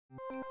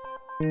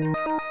Now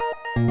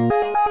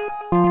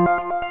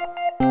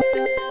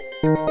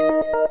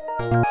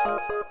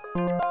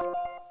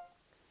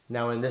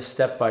in this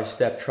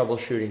step-by-step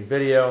troubleshooting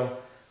video,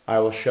 I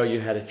will show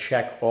you how to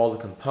check all the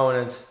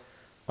components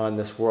on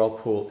this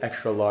Whirlpool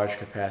extra large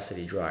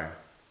capacity dryer.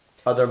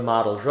 Other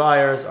model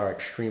dryers are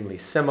extremely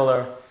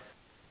similar.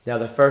 Now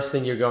the first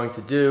thing you're going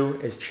to do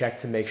is check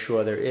to make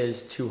sure there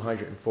is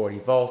 240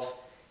 volts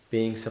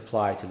being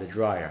supplied to the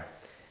dryer.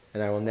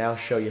 And I will now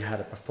show you how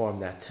to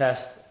perform that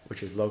test,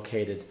 which is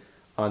located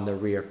on the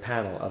rear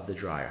panel of the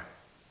dryer.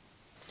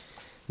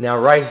 Now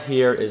right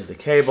here is the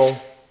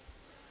cable.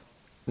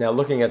 Now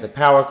looking at the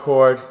power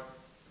cord,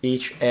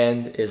 each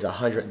end is a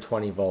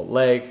 120 volt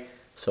leg.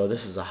 So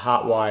this is a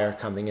hot wire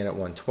coming in at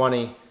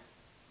 120.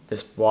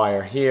 This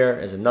wire here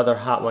is another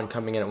hot one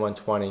coming in at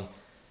 120.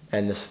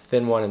 And this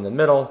thin one in the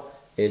middle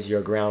is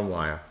your ground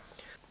wire.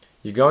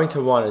 You're going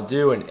to want to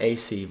do an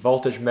AC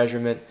voltage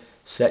measurement.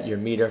 Set your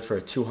meter for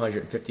a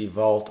 250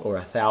 volt or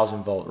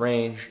 1000 volt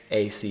range,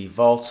 AC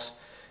volts.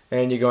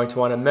 And you're going to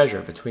want to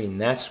measure between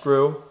that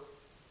screw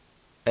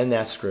and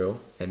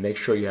make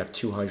sure you have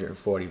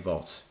 240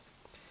 volts.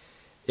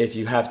 If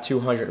you have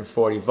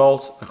 240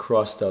 volts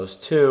across those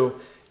two,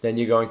 then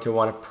you're going to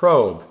want to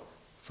probe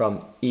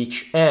from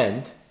each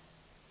end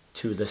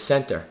to the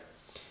center.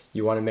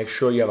 You want to make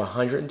sure you have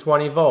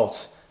 120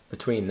 volts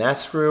between that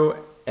screw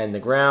and the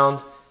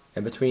ground,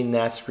 and between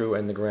that screw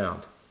and the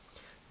ground.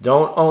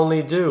 Don't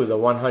only do the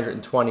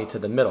 120 to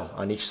the middle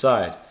on each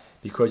side,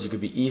 because you could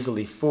be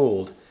easily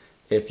fooled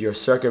if your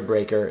circuit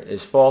breaker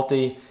is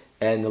faulty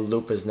and the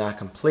loop is not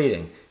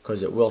completing,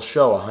 because it will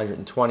show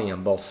 120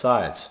 on both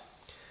sides.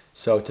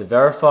 So to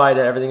verify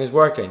that everything is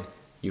working,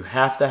 you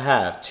have to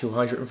have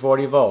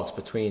 240 volts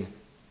between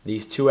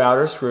these two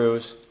outer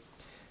screws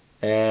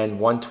and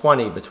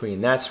 120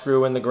 between that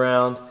screw and the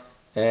ground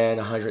and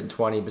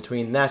 120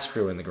 between that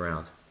screw and the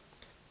ground.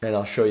 And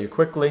I'll show you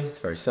quickly. It's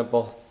very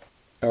simple.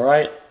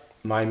 Alright,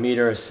 my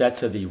meter is set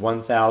to the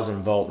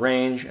 1000 volt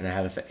range and I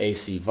have it for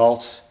AC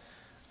volts.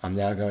 I'm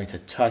now going to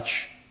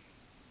touch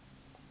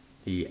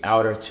the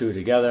outer two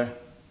together.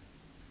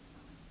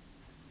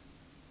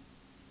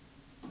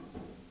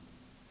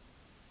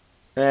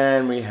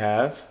 And we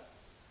have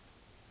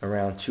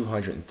around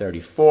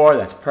 234.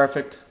 That's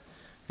perfect.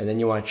 And then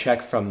you want to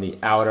check from the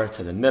outer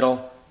to the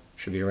middle.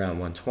 Should be around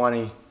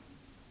 120.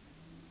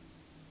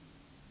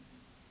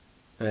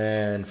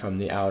 And from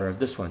the outer of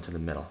this one to the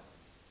middle.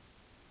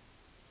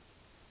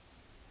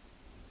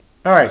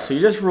 Alright, so you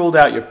just ruled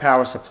out your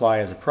power supply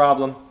as a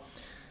problem.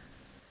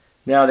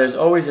 Now there's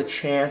always a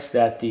chance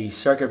that the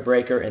circuit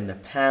breaker in the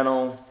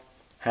panel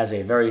has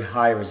a very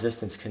high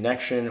resistance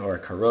connection or a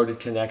corroded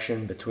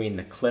connection between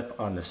the clip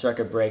on the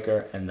circuit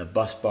breaker and the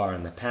bus bar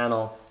on the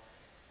panel.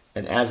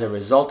 And as a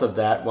result of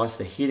that, once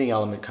the heating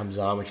element comes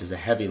on, which is a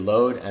heavy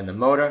load, and the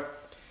motor,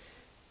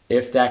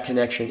 if that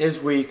connection is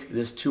weak,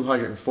 this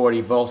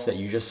 240 volts that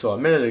you just saw a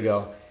minute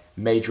ago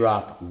may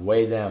drop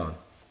way down.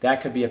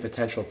 That could be a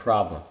potential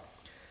problem.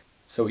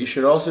 So what you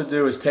should also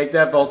do is take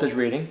that voltage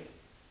reading,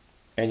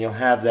 and you'll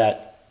have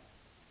that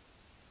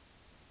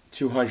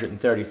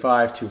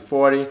 235,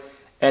 240,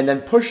 and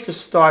then push the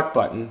start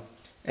button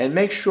and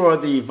make sure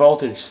the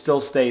voltage still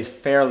stays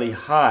fairly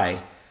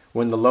high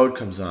when the load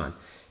comes on.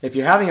 If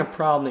you're having a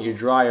problem that your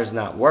dryer is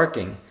not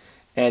working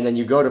and then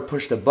you go to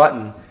push the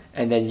button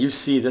and then you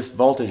see this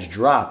voltage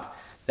drop,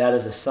 that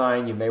is a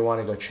sign you may want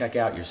to go check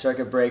out your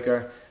circuit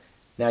breaker.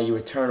 Now you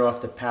would turn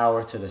off the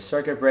power to the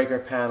circuit breaker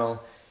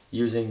panel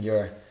using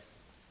your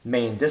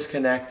main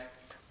disconnect.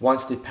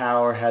 Once the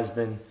power has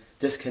been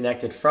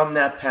disconnected from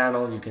that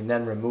panel, you can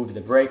then remove the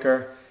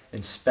breaker,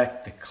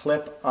 inspect the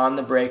clip on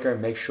the breaker,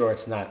 make sure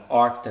it's not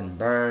arced and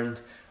burned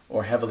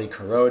or heavily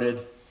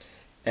corroded,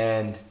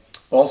 and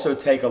also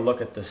take a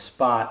look at the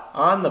spot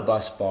on the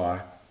bus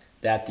bar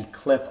that the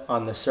clip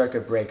on the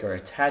circuit breaker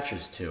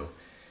attaches to,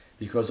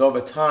 because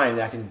over time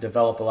that can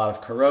develop a lot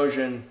of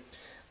corrosion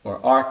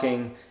or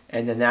arcing,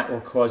 and then that will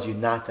cause you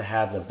not to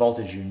have the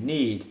voltage you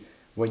need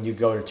when you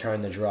go to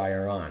turn the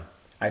dryer on.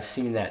 I've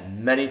seen that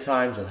many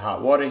times with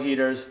hot water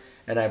heaters,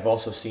 and I've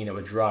also seen it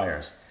with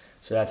dryers.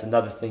 So that's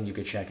another thing you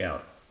could check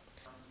out.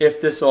 If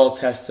this all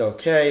tests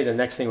okay, the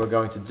next thing we're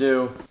going to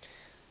do,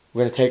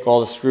 we're going to take all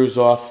the screws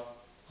off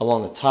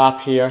along the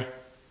top here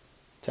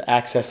to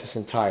access this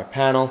entire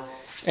panel.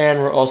 And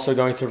we're also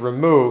going to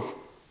remove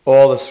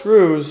all the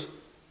screws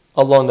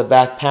along the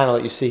back panel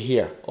that you see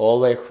here, all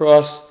the way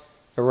across,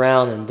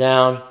 around and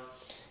down.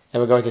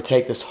 And we're going to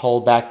take this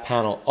whole back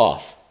panel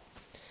off.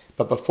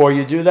 But before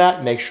you do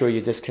that, make sure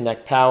you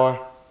disconnect power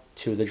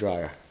to the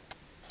dryer.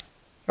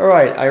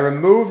 Alright, I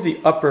removed the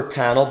upper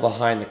panel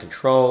behind the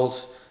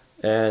controls,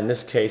 and in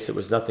this case it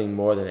was nothing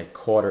more than a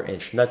 1/4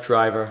 inch nut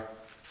driver.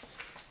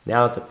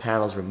 Now that the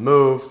panel's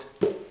removed,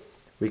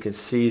 we can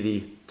see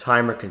the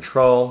timer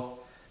control,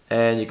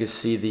 and you can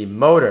see the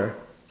motor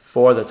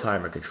for the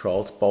timer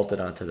control. It's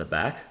bolted onto the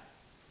back.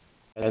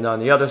 And on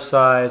the other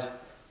side,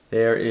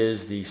 there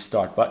is the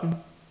start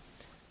button.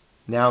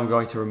 Now I'm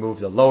going to remove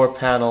the lower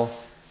panel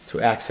to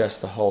access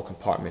the whole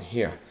compartment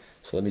here.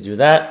 So let me do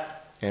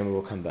that, and we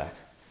will come back.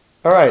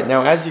 Alright,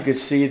 now as you can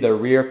see, the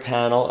rear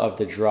panel of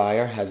the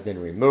dryer has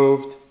been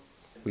removed.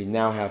 We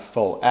now have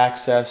full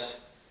access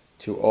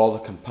to all the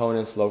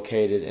components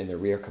located in the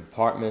rear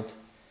compartment.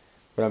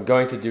 What I'm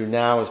going to do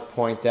now is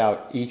point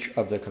out each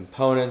of the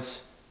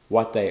components,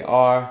 what they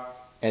are,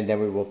 and then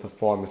we will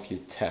perform a few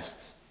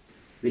tests.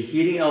 The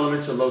heating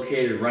elements are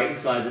located right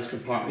inside this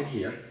compartment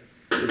here.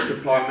 This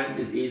compartment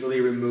is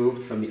easily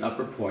removed from the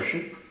upper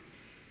portion.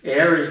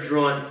 Air is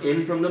drawn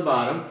in from the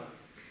bottom,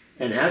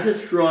 and as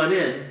it's drawn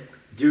in,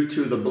 due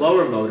to the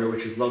blower motor,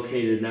 which is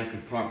located in that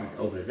compartment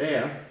over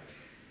there,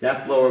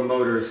 that blower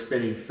motor is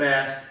spinning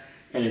fast,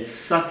 and it's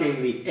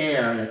sucking the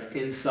air that's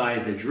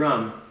inside the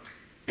drum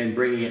and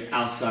bringing it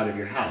outside of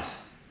your house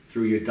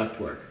through your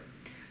ductwork.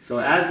 So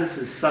as this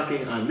is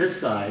sucking on this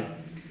side,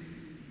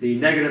 the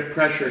negative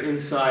pressure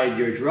inside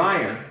your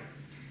dryer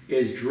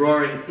is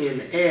drawing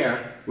in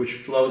air which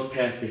flows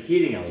past the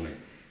heating element.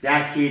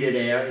 That heated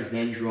air is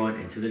then drawn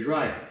into the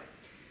dryer.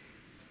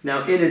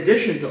 Now, in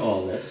addition to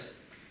all this,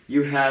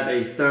 you have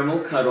a thermal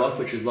cutoff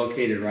which is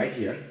located right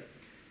here.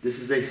 This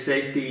is a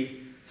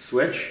safety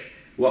switch.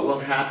 What will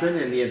happen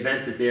in the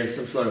event that there's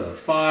some sort of a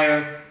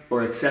fire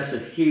or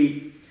excessive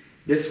heat,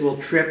 this will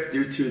trip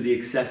due to the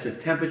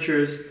excessive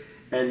temperatures,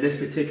 and this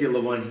particular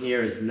one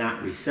here is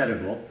not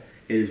resettable.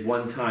 It is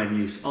one-time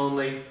use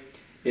only.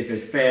 If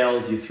it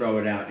fails, you throw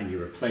it out and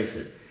you replace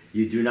it.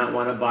 You do not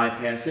want to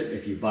bypass it.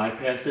 If you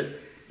bypass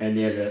it and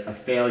there's a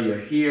failure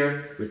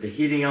here with the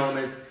heating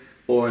element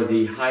or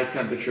the high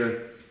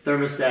temperature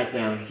thermostat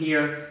down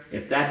here,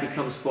 if that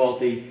becomes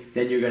faulty,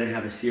 then you're going to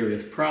have a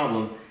serious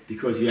problem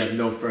because you have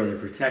no further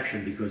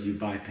protection because you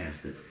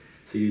bypassed it.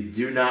 So you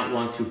do not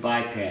want to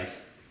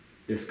bypass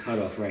this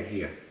cutoff right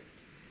here.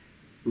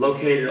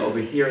 Located over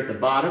here at the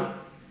bottom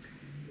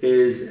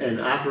is an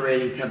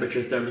operating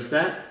temperature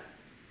thermostat,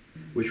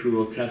 which we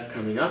will test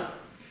coming up.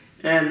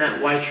 And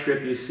that white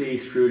strip you see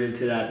screwed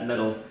into that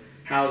metal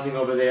housing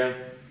over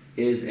there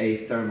is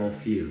a thermal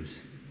fuse.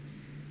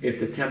 If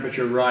the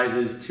temperature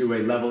rises to a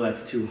level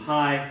that's too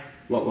high,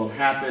 what will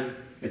happen,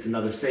 it's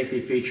another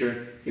safety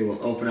feature, it will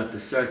open up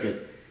the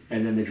circuit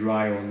and then the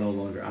dryer will no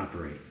longer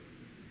operate.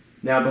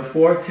 Now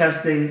before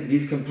testing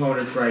these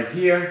components right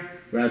here,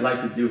 what I'd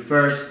like to do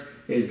first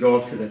is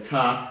go up to the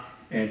top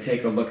and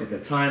take a look at the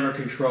timer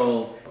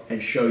control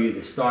and show you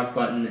the start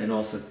button and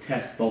also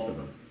test both of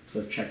them. So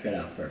let's check that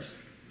out first.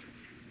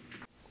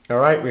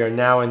 Alright, we are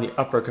now in the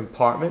upper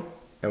compartment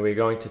and we're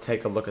going to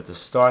take a look at the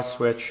start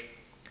switch.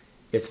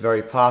 It's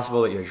very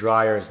possible that your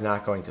dryer is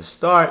not going to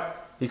start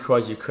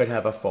because you could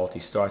have a faulty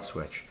start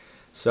switch.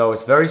 So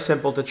it's very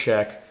simple to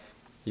check.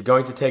 You're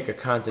going to take a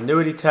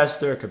continuity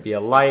tester, it could be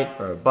a light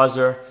or a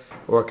buzzer,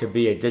 or it could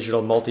be a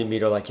digital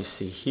multimeter like you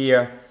see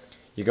here.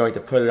 You're going to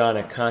put it on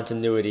a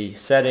continuity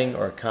setting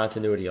or a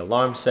continuity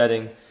alarm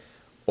setting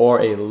or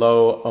a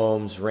low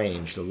ohms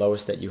range, the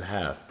lowest that you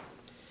have.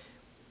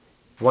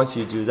 Once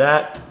you do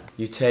that,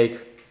 you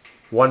take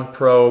one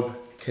probe,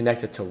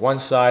 connect it to one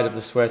side of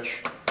the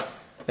switch,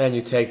 and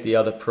you take the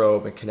other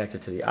probe and connect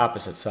it to the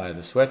opposite side of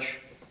the switch.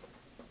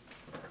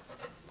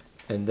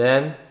 And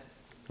then,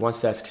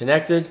 once that's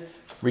connected,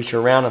 reach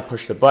around and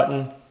push the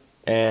button,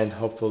 and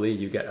hopefully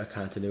you get a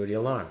continuity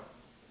alarm.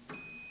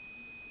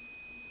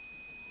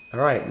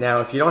 Alright, now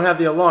if you don't have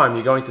the alarm,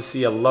 you're going to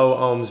see a low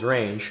ohms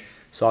range,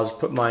 so I'll just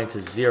put mine to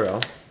 0.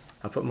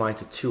 I'll put mine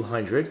to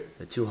 200,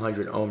 the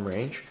 200 ohm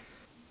range.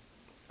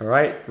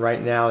 Alright,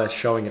 right now that's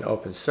showing an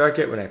open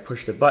circuit. When I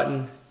push the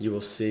button, you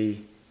will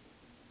see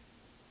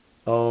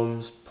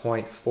ohms,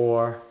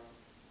 0.4.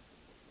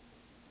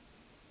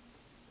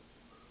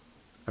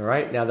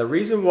 Alright, now the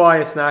reason why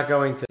it's not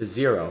going to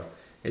 0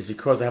 is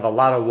because I have a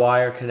lot of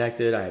wire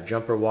connected. I have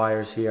jumper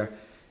wires here.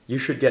 You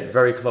should get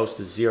very close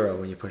to 0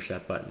 when you push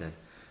that button in.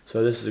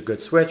 So this is a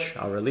good switch.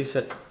 I'll release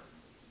it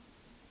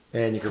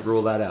and you can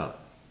rule that out.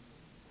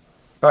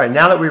 Alright,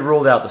 now that we've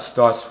ruled out the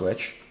start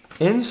switch,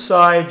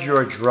 inside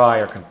your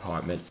dryer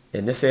compartment,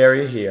 in this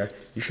area here,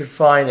 you should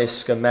find a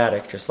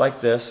schematic just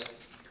like this.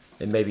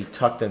 It may be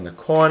tucked in the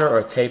corner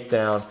or taped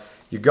down.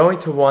 You're going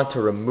to want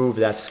to remove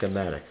that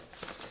schematic.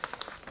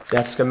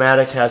 That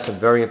schematic has some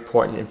very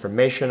important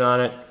information on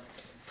it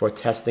for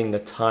testing the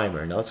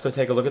timer. Now let's go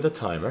take a look at the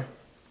timer.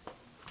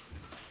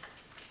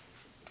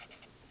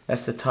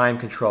 That's the time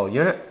control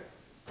unit.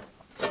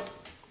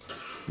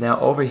 Now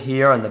over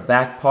here on the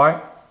back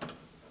part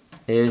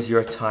is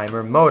your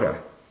timer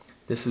motor.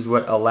 This is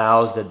what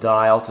allows the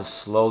dial to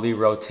slowly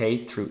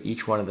rotate through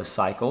each one of the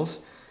cycles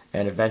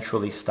and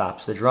eventually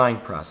stops the drying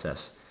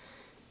process.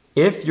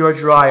 If your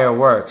dryer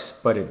works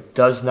but it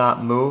does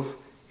not move,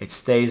 it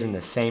stays in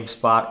the same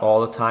spot all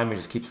the time, it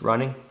just keeps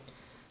running,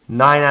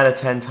 9 out of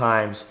 10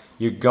 times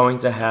you're going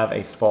to have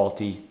a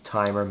faulty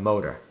timer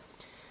motor.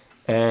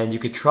 And you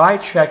could try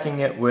checking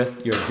it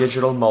with your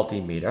digital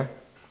multimeter.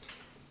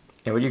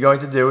 And what you're going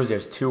to do is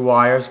there's 2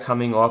 wires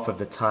coming off of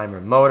the timer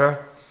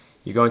motor.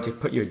 You're going to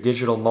put your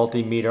digital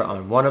multimeter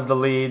on one of the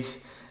leads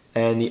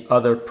and the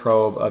other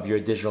probe of your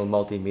digital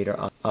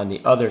multimeter on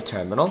the other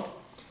terminal.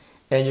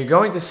 And you're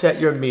going to set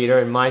your meter,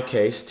 in my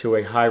case, to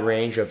a high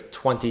range of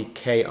 20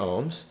 k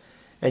ohms.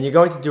 and you're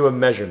going to do a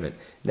measurement.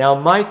 Now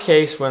in my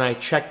case, when I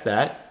check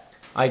that,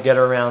 I get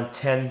around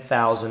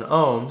 10,000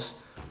 ohms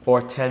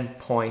or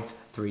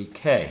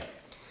 10.3K.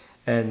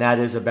 And that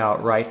is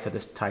about right for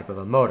this type of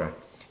a motor.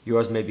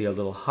 Yours may be a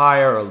little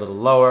higher or a little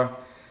lower,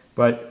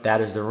 but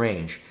that is the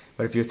range.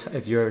 But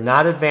if you're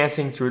not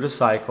advancing through the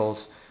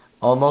cycles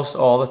almost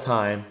all the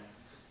time,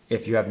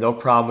 if you have no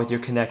problem with your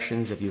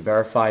connections, if you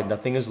verified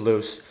nothing is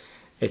loose,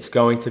 it's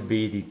going to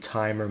be the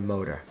timer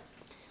motor.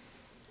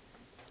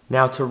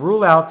 Now to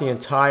rule out the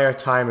entire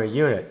timer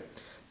unit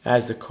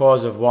as the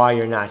cause of why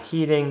you're not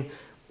heating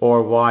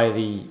or why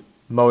the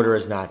motor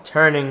is not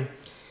turning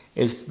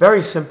is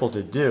very simple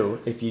to do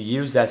if you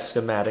use that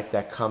schematic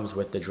that comes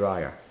with the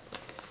dryer.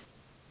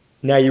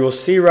 Now you will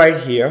see right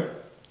here,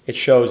 it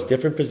shows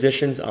different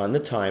positions on the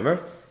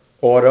timer.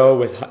 Auto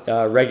with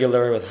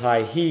regular with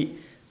high heat,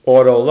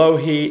 auto low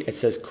heat, it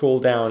says cool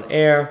down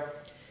air.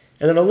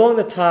 And then along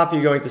the top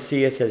you're going to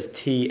see it says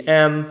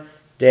TM-WB.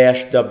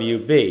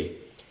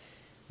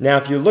 Now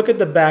if you look at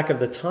the back of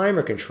the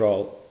timer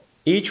control,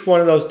 each one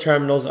of those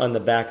terminals on the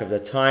back of the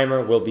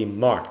timer will be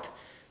marked.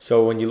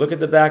 So when you look at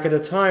the back of the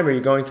timer,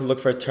 you're going to look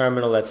for a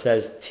terminal that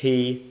says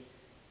TM.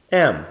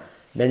 Then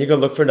you're going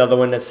to look for another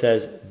one that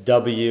says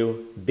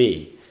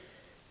WB.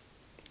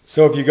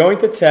 So if you're going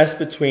to test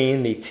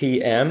between the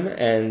TM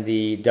and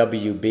the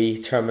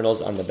WB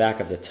terminals on the back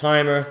of the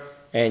timer,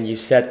 and you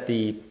set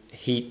the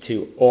heat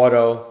to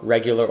auto,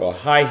 regular, or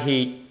high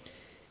heat,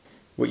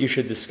 what you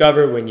should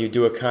discover when you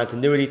do a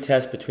continuity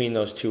test between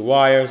those two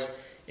wires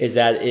is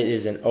that it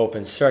is an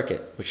open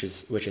circuit, which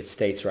it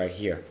states right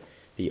here.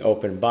 The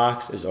open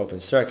box is open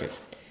circuit.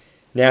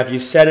 Now if you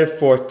set it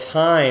for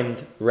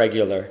timed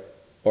regular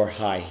or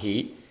high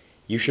heat,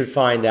 you should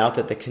find out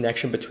that the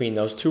connection between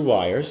those two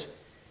wires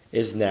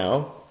is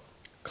now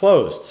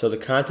closed. So the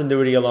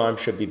continuity alarm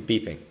should be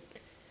beeping.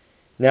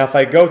 Now if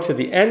I go to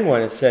the end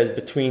one, it says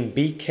between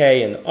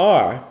BK and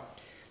R.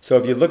 So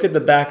if you look at the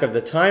back of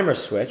the timer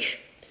switch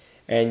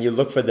and you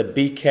look for the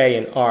BK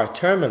and R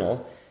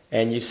terminal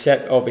and you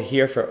set over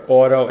here for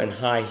auto and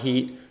high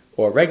heat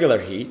or regular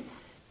heat,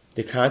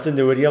 the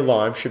continuity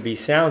alarm should be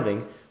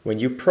sounding when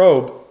you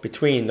probe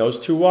between those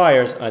two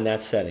wires on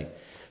that setting.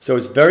 So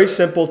it's very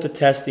simple to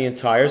test the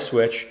entire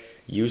switch.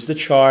 Use the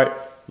chart,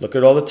 look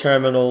at all the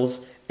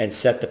terminals, and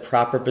set the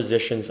proper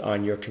positions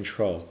on your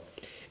control.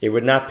 It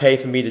would not pay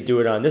for me to do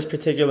it on this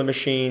particular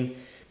machine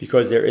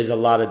because there is a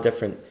lot of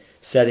different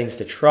settings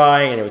to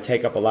try and it would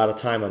take up a lot of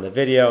time on the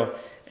video,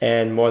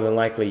 and more than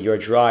likely your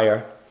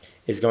dryer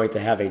is going to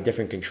have a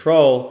different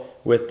control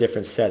with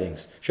different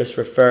settings. Just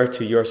refer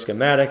to your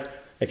schematic.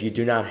 If you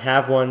do not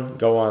have one,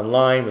 go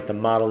online with the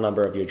model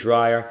number of your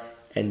dryer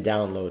and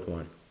download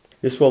one.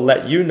 This will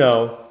let you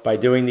know by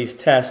doing these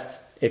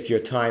tests if your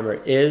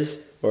timer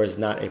is or is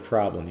not a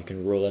problem. You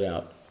can rule it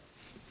out.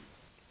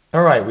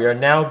 Alright, we are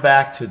now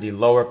back to the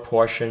lower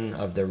portion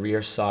of the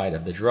rear side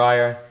of the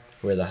dryer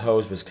where the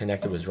hose was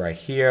connected was right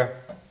here.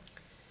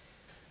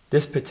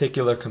 This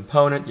particular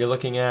component you're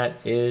looking at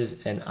is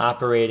an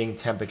operating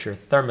temperature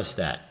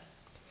thermostat.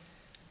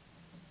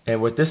 And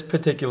what this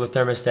particular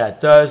thermostat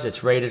does,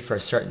 it's rated for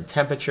a certain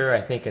temperature. I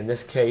think in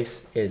this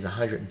case is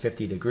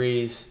 150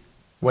 degrees.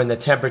 When the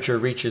temperature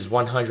reaches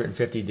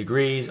 150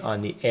 degrees on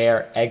the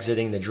air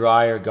exiting the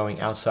dryer going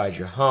outside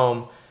your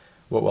home,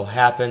 what will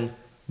happen,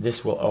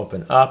 this will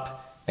open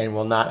up and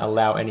will not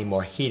allow any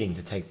more heating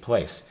to take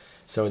place.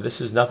 So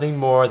this is nothing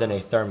more than a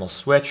thermal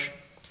switch.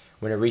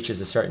 When it reaches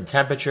a certain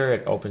temperature,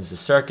 it opens the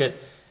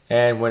circuit,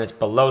 and when it's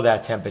below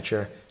that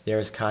temperature, there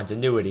is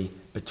continuity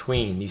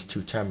between these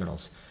two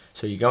terminals.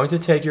 So you're going to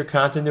take your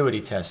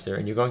continuity tester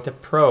and you're going to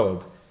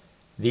probe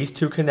these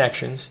two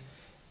connections,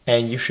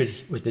 and you should,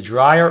 with the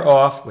dryer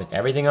off, with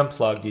everything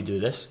unplugged, you do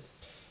this,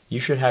 you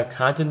should have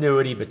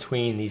continuity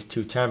between these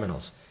two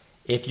terminals.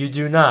 If you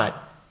do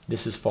not,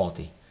 this is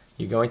faulty.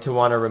 You're going to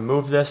want to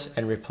remove this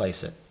and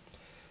replace it.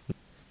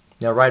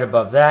 Now right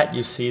above that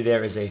you see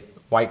there is a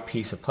white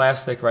piece of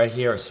plastic right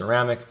here, a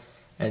ceramic,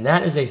 and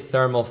that is a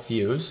thermal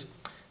fuse.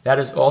 That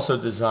is also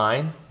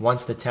designed,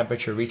 once the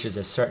temperature reaches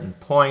a certain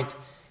point,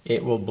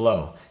 it will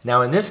blow.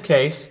 Now in this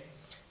case,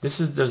 this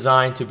is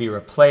designed to be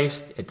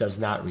replaced. It does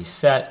not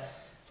reset.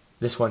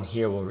 This one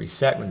here will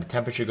reset when the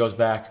temperature goes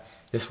back.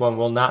 This one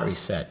will not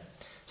reset.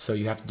 So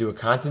you have to do a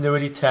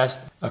continuity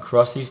test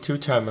across these two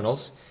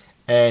terminals,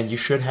 and you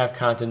should have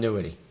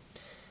continuity.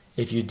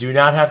 If you do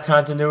not have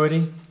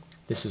continuity,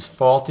 this is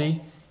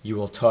faulty. You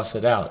will toss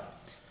it out.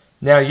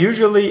 Now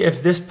usually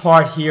if this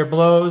part here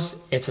blows,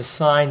 it's a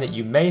sign that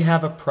you may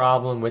have a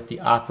problem with the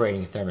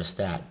operating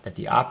thermostat, that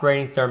the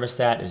operating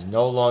thermostat is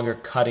no longer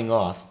cutting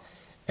off,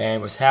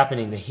 and what's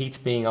happening, the heat's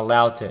being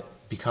allowed to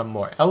become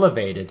more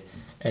elevated,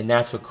 and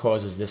that's what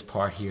causes this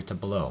part here to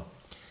blow.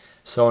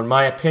 So in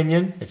my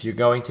opinion, if you're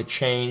going to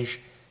change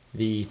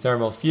the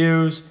thermal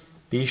fuse,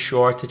 be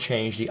sure to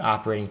change the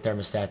operating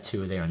thermostat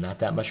too. They are not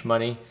that much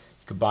money.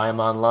 You can buy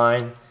them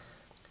online.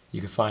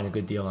 You can find a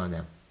good deal on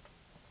them.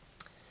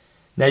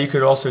 Now you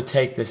could also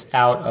take this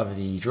out of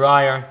the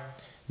dryer.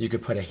 You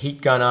could put a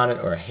heat gun on it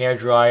or a hair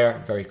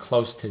dryer very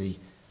close to the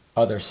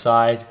other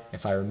side.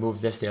 If I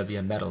remove this, there'll be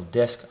a metal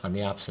disc on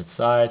the opposite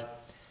side.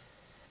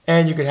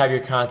 And you could have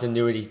your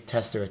continuity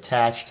tester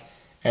attached,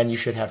 and you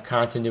should have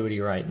continuity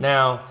right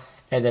now.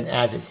 And then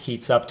as it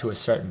heats up to a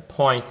certain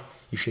point,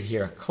 you should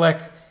hear a click,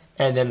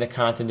 and then the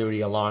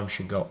continuity alarm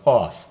should go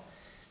off.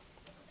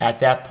 At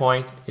that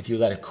point, if you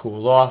let it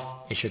cool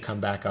off, it should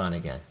come back on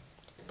again.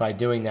 By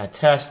doing that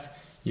test,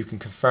 you can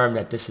confirm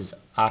that this is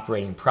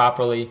operating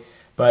properly,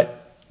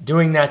 but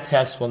doing that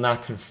test will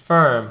not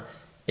confirm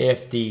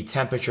if the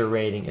temperature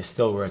rating is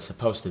still where it's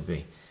supposed to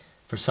be.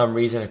 For some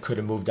reason, it could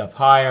have moved up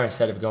higher.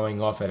 Instead of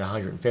going off at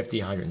 150,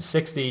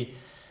 160,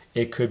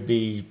 it could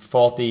be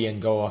faulty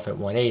and go off at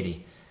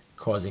 180,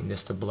 causing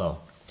this to blow.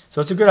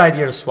 So it's a good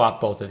idea to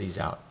swap both of these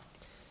out.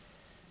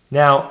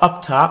 Now,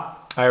 up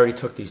top, I already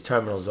took these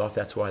terminals off.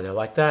 That's why they're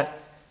like that.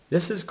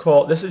 This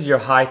is your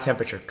high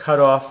temperature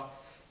cutoff.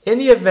 In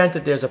the event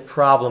that there's a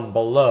problem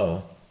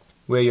below,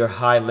 where your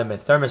high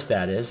limit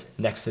thermostat is,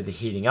 next to the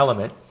heating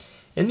element,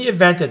 in the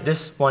event that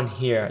this one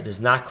here does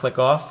not click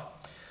off,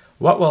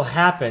 what will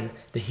happen,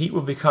 the heat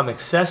will become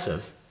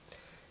excessive,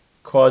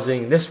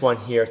 causing this one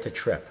here to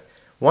trip.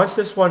 Once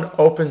this one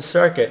opens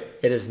circuit,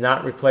 it is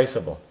not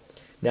replaceable.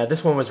 Now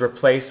this one was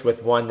replaced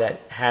with one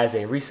that has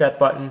a reset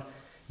button.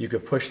 You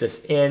could push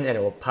this in and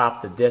it will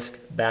pop the disc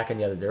back in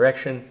the other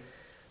direction.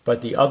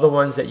 But the other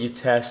ones that you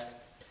test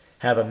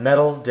have a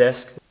metal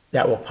disc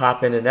that will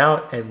pop in and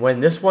out, and when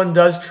this one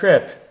does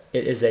trip,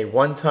 it is a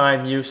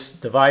one-time use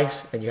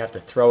device and you have to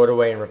throw it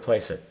away and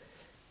replace it.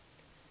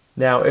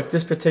 Now, if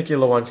this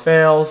particular one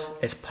fails,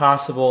 it's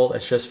possible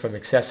it's just from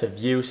excessive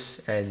use,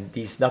 and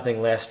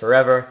nothing lasts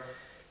forever.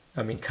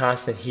 I mean,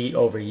 constant heat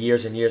over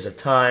years and years of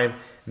time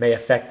may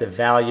affect the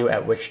value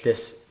at which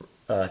this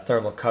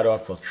thermal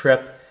cutoff will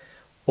trip.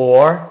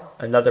 Or,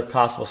 another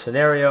possible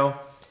scenario,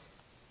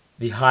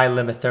 the high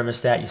limit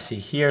thermostat you see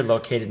here,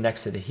 located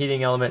next to the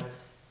heating element,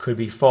 could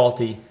be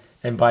faulty,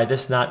 and by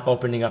this not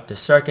opening up the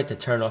circuit to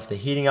turn off the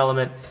heating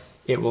element,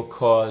 it will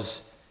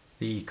cause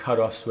the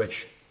cutoff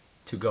switch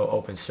to go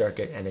open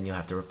circuit, and then you'll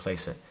have to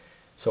replace it.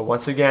 So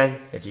once again,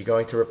 if you're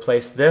going to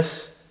replace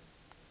this,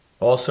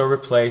 also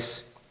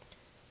replace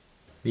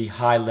the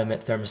high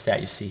limit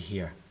thermostat you see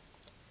here.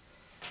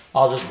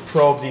 I'll just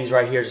probe these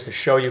right here just to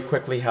show you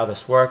quickly how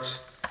this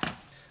works.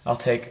 I'll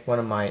take one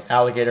of my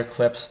alligator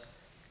clips,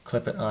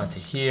 clip it onto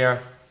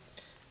here,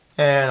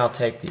 and I'll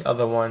take the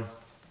other one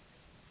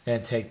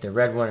and take the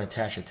red one,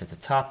 attach it to the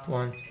top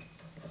one.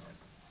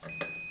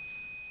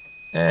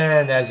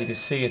 And as you can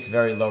see, it's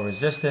very low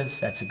resistance.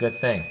 That's a good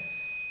thing.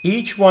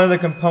 Each one of the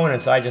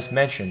components I just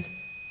mentioned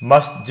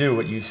must do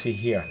what you see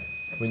here.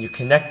 When you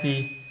connect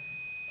the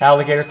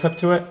alligator clip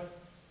to it,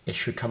 it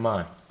should come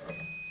on.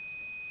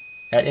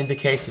 That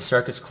indicates the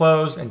circuit's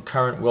closed and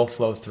current will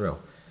flow through.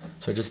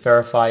 So just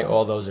verify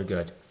all those are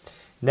good.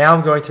 Now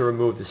I'm going to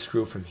remove the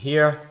screw from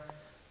here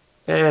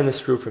and the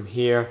screw from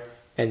here,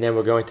 and then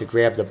we're going to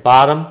grab the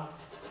bottom,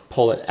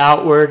 pull it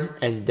outward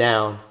and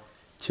down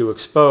to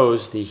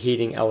expose the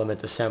heating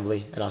element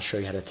assembly, and I'll show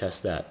you how to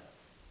test that.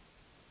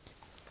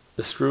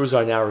 The screws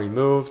are now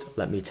removed.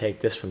 Let me take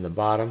this from the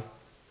bottom,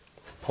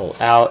 pull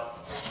out,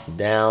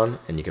 down,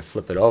 and you can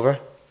flip it over.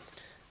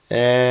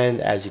 And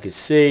as you can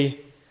see,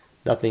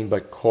 nothing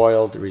but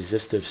coiled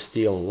resistive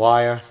steel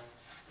wire.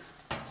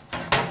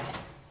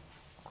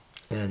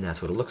 And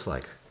that's what it looks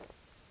like.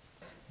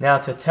 Now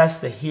to test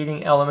the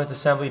heating element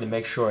assembly to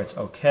make sure it's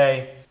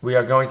okay, we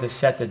are going to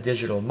set the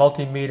digital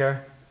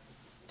multimeter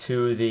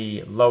to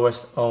the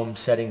lowest ohm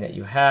setting that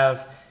you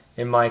have.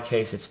 In my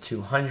case, it's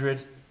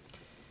 200.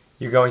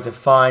 You're going to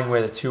find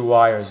where the two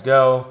wires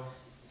go.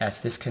 That's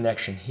this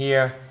connection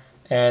here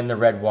and the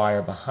red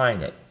wire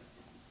behind it.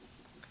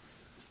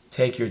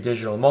 Take your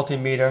digital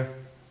multimeter,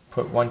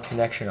 put one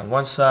connection on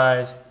one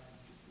side,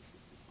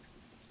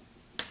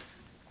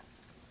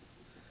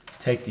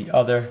 take the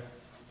other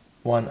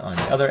one on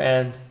the other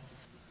end.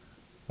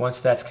 Once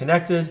that's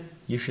connected,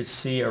 you should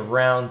see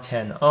around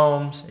 10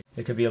 ohms.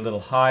 It could be a little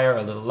higher,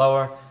 a little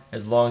lower.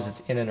 As long as it's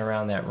in and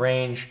around that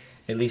range,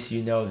 at least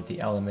you know that the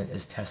element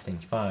is testing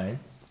fine.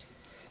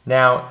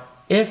 Now,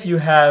 if you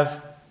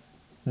have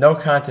no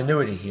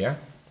continuity here,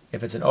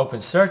 if it's an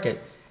open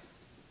circuit,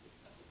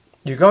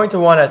 you're going to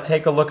want to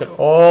take a look at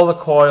all the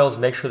coils,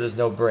 make sure there's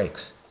no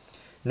breaks.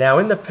 Now,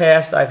 in the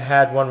past, I've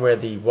had one where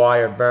the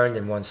wire burned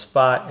in one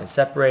spot and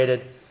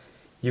separated.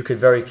 You could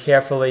very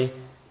carefully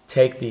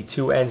take the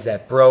two ends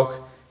that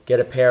broke, get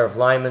a pair of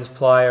lineman's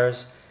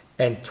pliers,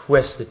 and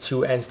twist the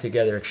two ends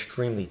together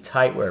extremely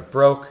tight where it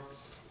broke,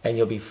 and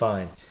you'll be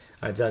fine.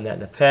 I've done that in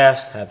the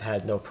past, have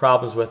had no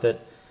problems with it.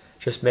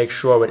 Just make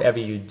sure whatever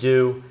you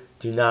do,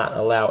 do not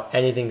allow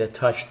anything to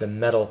touch the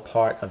metal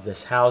part of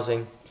this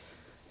housing.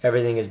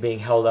 Everything is being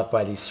held up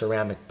by these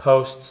ceramic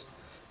posts.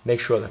 Make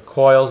sure the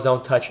coils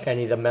don't touch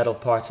any of the metal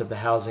parts of the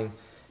housing,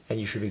 and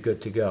you should be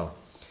good to go.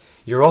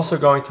 You're also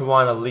going to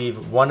want to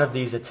leave one of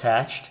these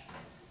attached.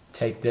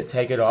 Take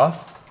it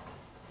off.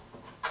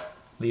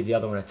 Leave the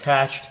other one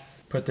attached.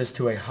 Put this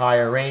to a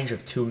higher range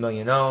of 2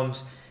 million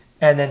ohms,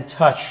 and then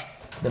touch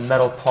the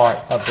metal part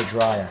of the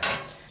dryer.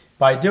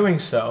 By doing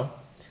so,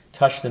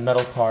 touch the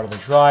metal part of the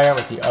dryer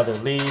with the other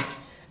lead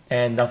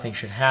and nothing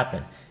should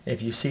happen.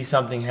 If you see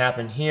something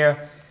happen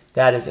here,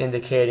 that is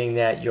indicating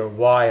that your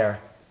wire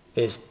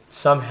is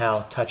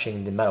somehow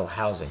touching the metal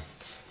housing,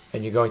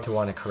 and you're going to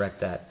want to correct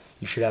that.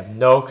 You should have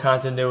no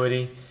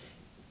continuity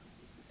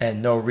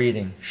and no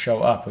reading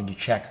show up when you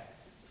check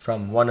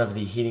from one of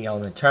the heating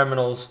element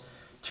terminals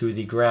to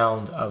the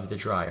ground of the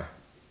dryer.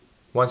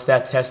 Once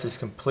that test is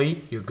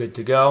complete, you're good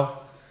to go.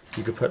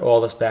 You can put all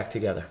this back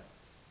together.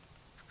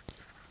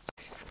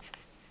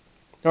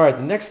 Alright,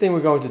 the next thing we're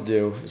going to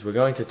do is we're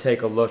going to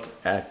take a look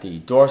at the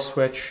door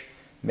switch,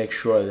 make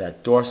sure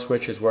that door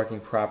switch is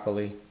working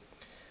properly.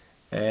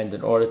 And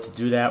in order to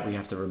do that, we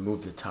have to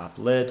remove the top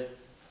lid.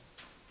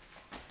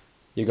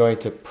 You're going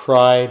to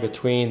pry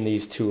between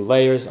these two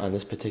layers on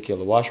this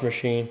particular washing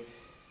machine.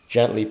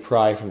 Gently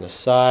pry from the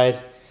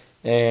side,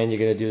 and you're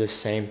going to do the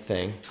same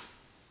thing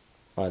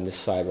on this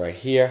side right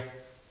here.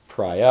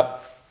 Pry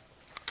up.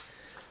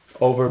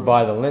 Over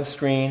by the lint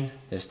screen,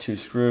 there's two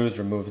screws,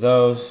 remove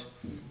those.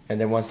 And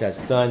then once that's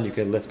done, you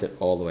can lift it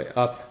all the way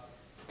up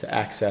to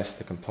access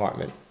the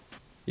compartment.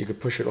 You can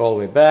push it all the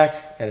way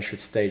back, and it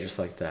should stay just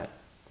like that.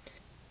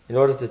 In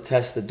order to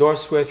test the door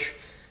switch,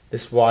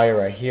 this wire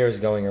right here is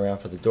going around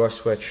for the door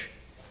switch.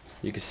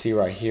 You can see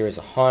right here is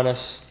a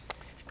harness,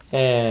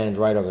 and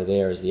right over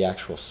there is the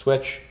actual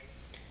switch.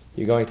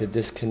 You're going to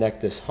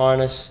disconnect this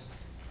harness.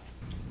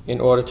 In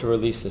order to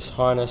release this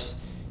harness,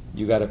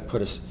 you got to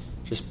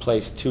just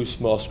place two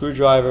small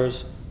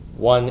screwdrivers,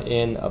 one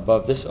in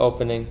above this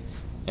opening,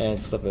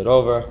 and flip it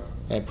over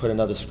and put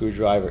another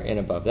screwdriver in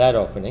above that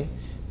opening.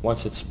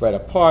 Once it's spread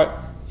apart,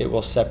 it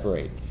will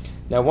separate.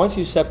 Now once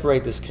you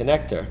separate this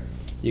connector,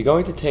 you're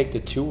going to take the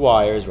two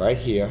wires right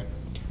here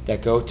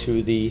that go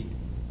to the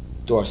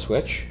door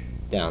switch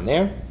down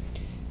there,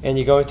 and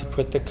you're going to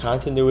put the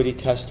continuity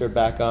tester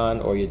back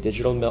on, or your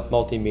digital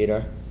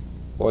multimeter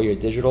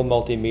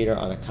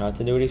on a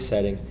continuity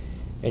setting,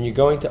 and you're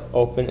going to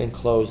open and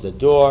close the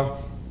door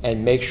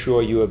and make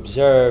sure you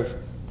observe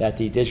that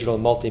the digital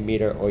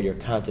multimeter or your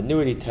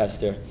continuity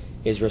tester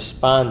is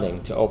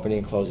responding to opening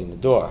and closing the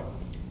door.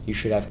 You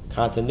should have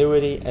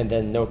continuity and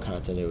then no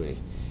continuity.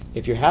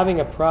 If you're having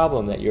a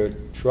problem that your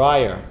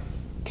dryer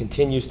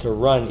continues to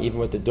run even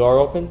with the door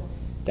open,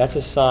 that's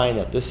a sign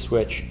that this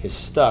switch is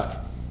stuck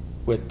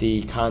with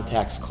the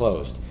contacts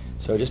closed.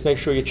 So just make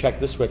sure you check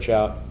this switch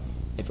out.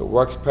 If it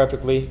works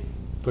perfectly,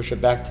 push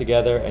it back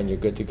together and you're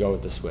good to go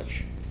with the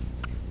switch.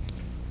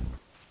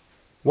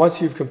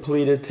 Once you've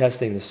completed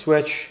testing the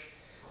switch,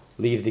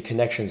 leave the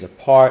connections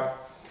apart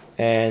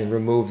and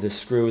remove the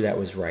screw that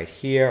was right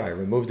here. I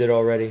removed it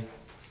already.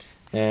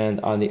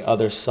 And on the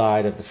other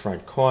side of the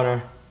front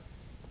corner,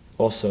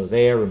 also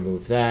there,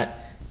 remove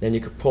that. Then you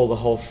could pull the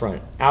whole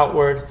front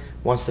outward.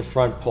 Once the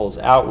front pulls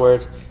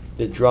outward,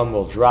 the drum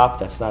will drop.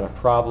 That's not a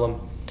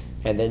problem.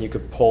 And then you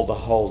could pull the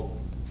whole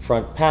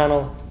front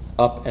panel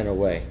up and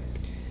away.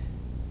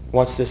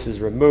 Once this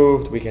is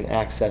removed, we can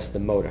access the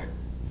motor.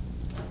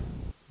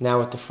 Now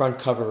with the front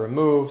cover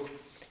removed,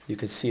 you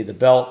can see the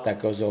belt that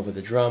goes over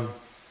the drum.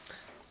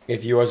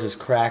 If yours is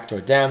cracked or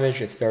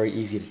damaged, it's very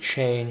easy to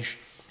change.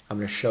 I'm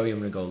going to show you. I'm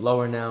going to go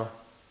lower now.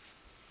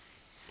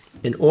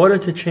 In order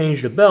to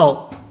change the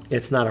belt,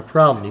 it's not a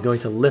problem. You're going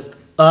to lift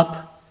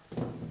up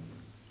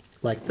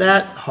like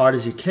that, hard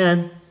as you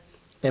can.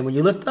 And when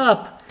you lift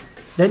up,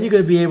 then you're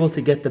going to be able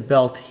to get the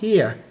belt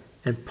here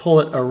and pull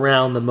it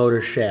around the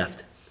motor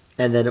shaft.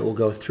 And then it will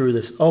go through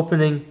this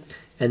opening,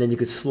 and then you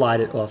could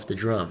slide it off the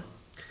drum.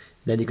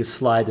 Then you could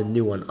slide the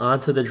new one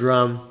onto the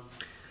drum.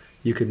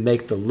 You could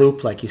make the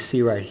loop like you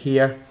see right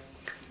here,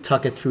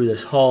 tuck it through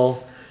this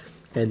hole,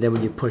 and then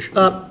when you push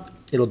up,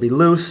 it'll be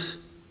loose.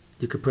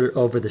 You could put it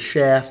over the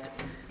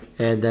shaft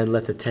and then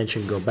let the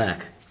tension go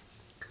back.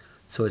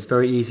 So it's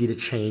very easy to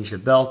change the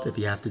belt if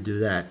you have to do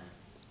that.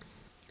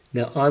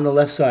 Now on the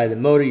left side of the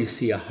motor, you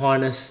see a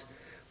harness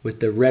with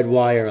the red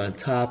wire on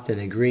top, then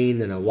a green,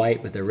 then a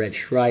white with a red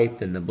stripe,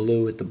 then the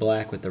blue with the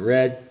black with the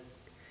red.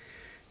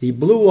 The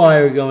blue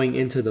wire going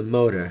into the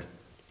motor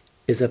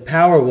is a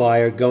power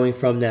wire going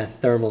from that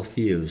thermal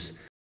fuse.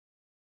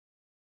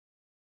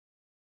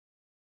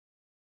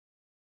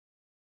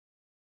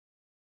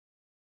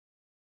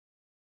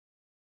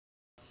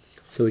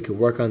 So we can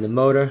work on the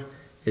motor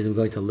is I'm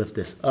going to lift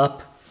this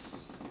up,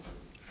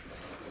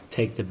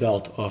 take the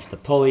belt off the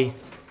pulley,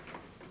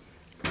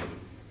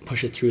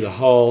 push it through the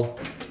hole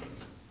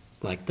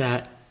like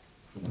that,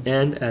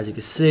 and as you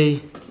can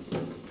see,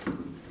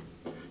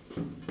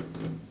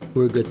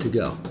 we're good to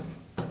go.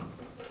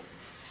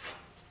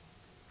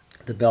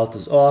 The belt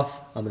is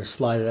off. I'm going to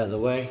slide it out of the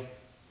way.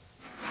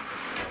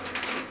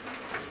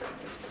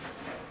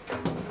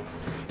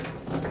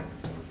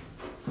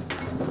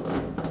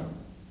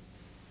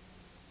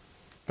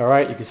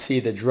 Alright, you can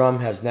see the drum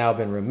has now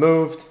been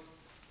removed.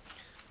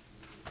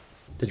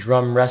 The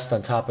drum rests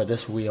on top of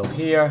this wheel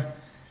here,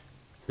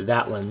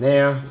 that one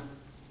there,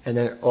 and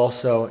then it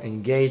also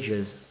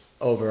engages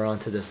over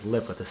onto this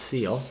lip with a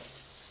seal.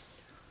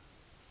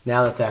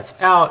 Now that that's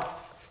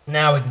out,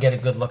 now we can get a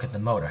good look at the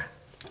motor.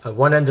 On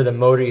one end of the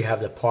motor you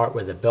have the part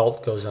where the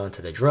belt goes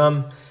onto the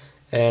drum.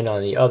 and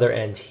on the other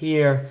end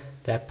here,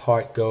 that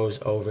part goes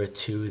over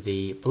to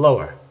the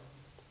blower.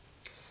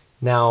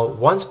 Now,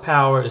 once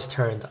power is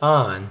turned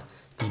on,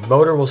 the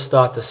motor will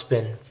start to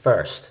spin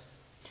first.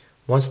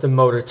 Once the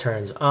motor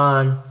turns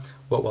on,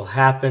 what will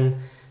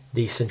happen,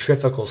 the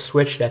centrifugal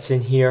switch that's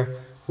in here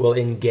will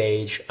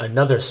engage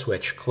another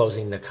switch,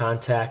 closing the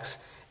contacts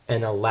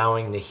and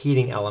allowing the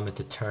heating element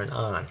to turn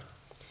on.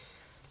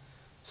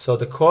 So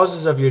the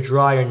causes of your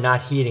dryer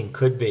not heating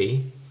could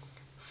be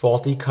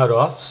faulty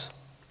cutoffs,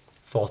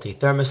 faulty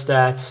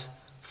thermostats,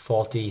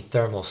 faulty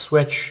thermal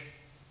switch,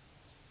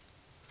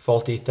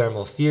 faulty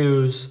thermal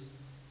fuse,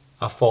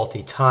 a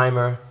faulty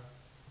timer,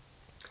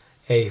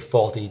 a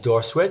faulty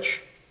door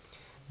switch.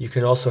 You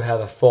can also have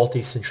a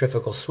faulty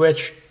centrifugal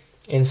switch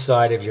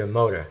inside of your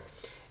motor.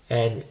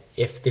 And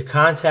if the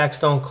contacts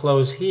don't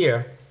close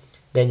here,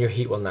 then your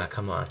heat will not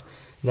come on.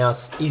 Now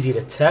it's easy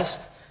to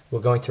test. We're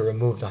going to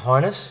remove the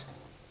harness.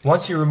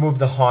 Once you remove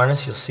the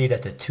harness, you'll see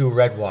that the two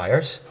red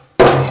wires,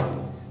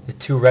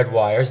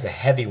 the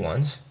heavy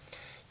ones,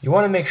 you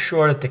want to make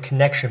sure that the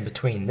connection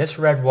between this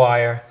red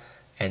wire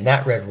and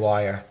that red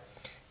wire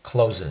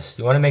closes.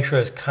 You want to make sure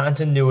there's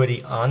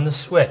continuity on the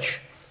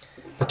switch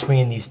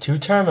between these two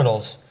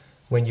terminals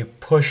when you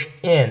push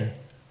in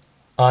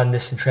on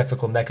this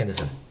centrifugal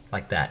mechanism,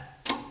 like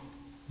that.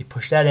 You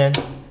push that in,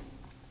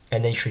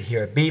 and then you should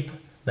hear a beep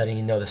letting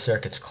you know the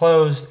circuit's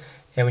closed,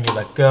 and when you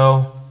let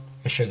go,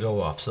 it should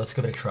go off. So let's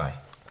give it a try.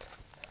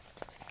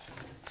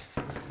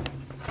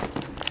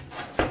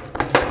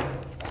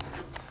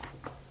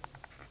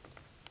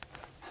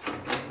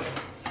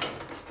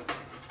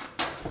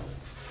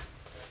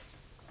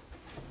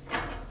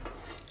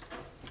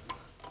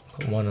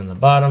 Put one on the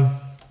bottom,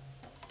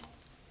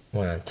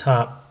 one on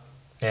top,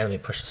 and we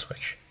push the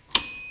switch.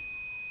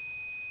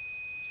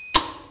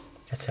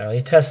 That's how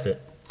you test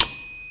it.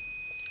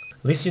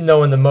 At least you know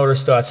when the motor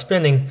starts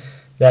spinning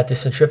that the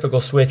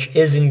centrifugal switch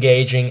is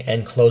engaging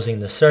and closing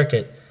the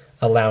circuit,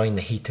 allowing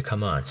the heat to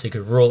come on. So you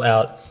could rule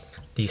out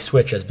the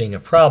switch as being a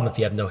problem if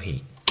you have no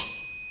heat.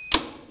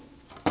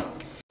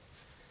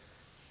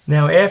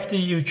 Now, after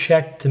you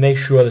check to make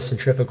sure the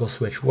centrifugal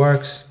switch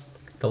works,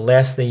 the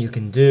last thing you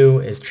can do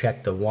is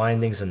check the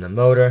windings in the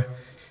motor,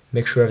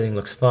 make sure everything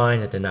looks fine,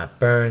 that they're not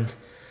burned.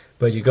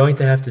 But you're going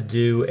to have to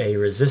do a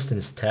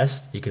resistance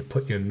test. You could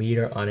put your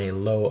meter on a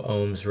low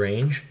ohms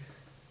range.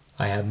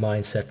 I have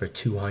mine set for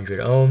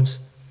 200 ohms.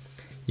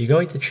 You're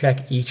going to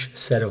check each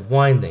set of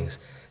windings.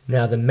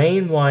 Now, the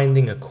main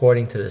winding,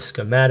 according to the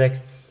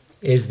schematic,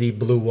 is the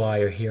blue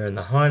wire here in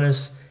the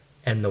harness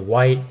and the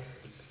white,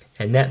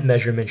 and that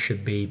measurement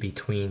should be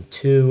between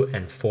 2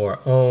 and 4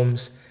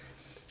 ohms.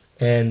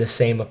 And the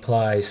same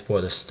applies for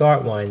the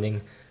start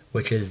winding,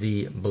 which is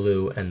the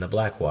blue and the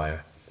black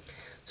wire.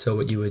 So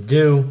what you would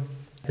do,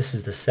 this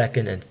is the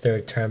second and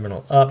third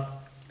terminal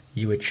up.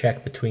 You would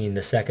check between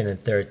the second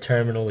and third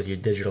terminal with your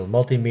digital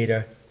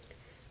multimeter.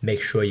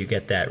 Make sure you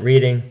get that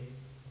reading,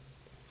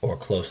 or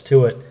close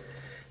to it.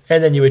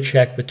 And then you would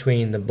check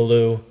between the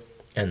blue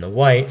and the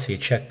white. So you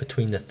check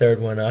between the third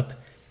one up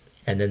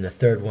and then the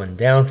third one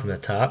down from the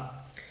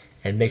top.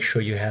 And make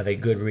sure you have a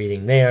good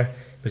reading there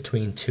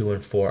between 2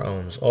 and 4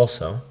 ohms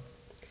also.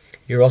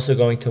 You're also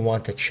going to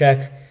want to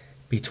check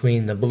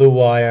between the blue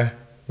wire,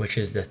 which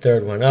is the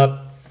third one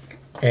up,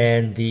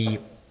 and the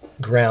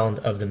ground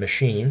of the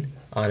machine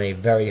on a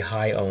very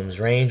high ohms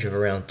range of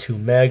around 2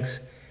 megs.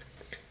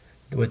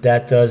 What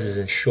that does is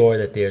ensure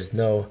that there's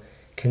no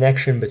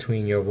connection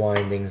between your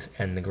windings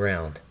and the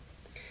ground.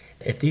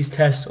 If these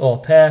tests all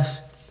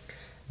pass,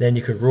 then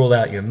you could rule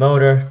out your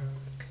motor,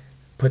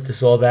 put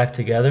this all back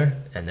together,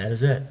 and that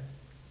is it.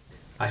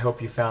 I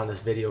hope you found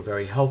this video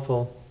very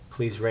helpful.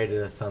 Please rate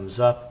it a thumbs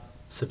up,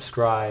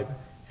 subscribe,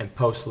 and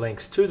post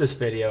links to this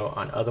video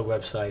on other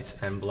websites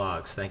and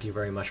blogs. Thank you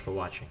very much for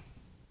watching.